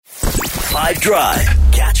5 Drive.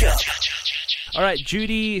 Catch up. All right,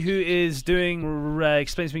 Judy, who is doing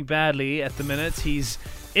Explain Something Badly at the minute, he's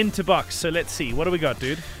into box. So let's see. What do we got,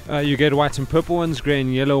 dude? You get white and purple ones, grey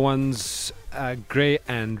and yellow ones, grey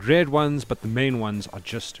and red ones, but the main ones are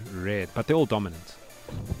just red. But they're all dominant.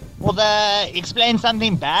 Well, the Explain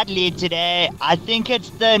Something Badly today, I think it's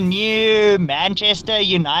the new Manchester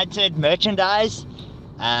United merchandise.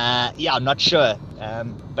 I'm not sure.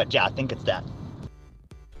 But yeah, I think it's that.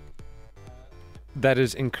 That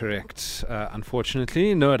is incorrect,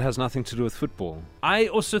 unfortunately. No, it has nothing to do with football. I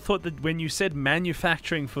also thought that when you said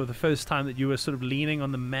manufacturing for the first time that you were sort of leaning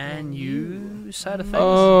on the Man-U side of things.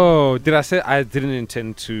 Oh, did I say? I didn't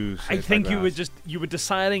intend to say I think that. you were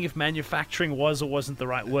deciding if manufacturing was or wasn't the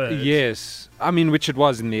right word. Yes. I mean, which it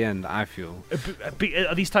was in the end, I feel.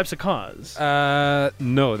 Are these types of cars?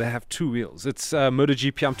 No, they have two wheels. It's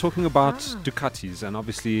MotoGP. I'm talking about Ducatis, and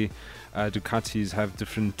obviously Ducatis have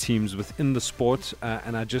different teams within the sport,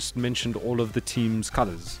 and I just mentioned all of the teams'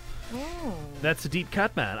 colors. That's a deep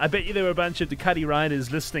cut, man. I bet you there were a bunch of Ducati riders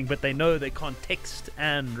listening, but they know they can't text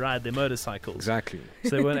and ride their motorcycles. Exactly.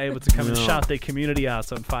 So they weren't able to come and shout their community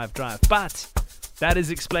out on 5 Drive. But that is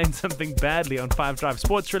Explain Something Badly on 5 Drive.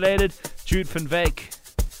 Sports related, Jude van Veek.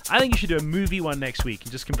 I think you should do a movie one next week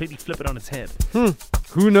and just completely flip it on its head.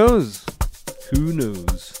 Who knows? Who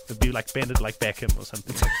knows? It'd be like Bend It Like Beckham or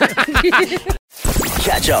something.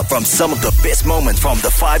 Catch up from some of the best moments from the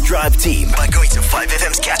 5 Drive team by going to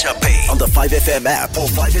 5FM's catch up page on the 5FM app or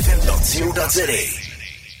 5FM.co.za.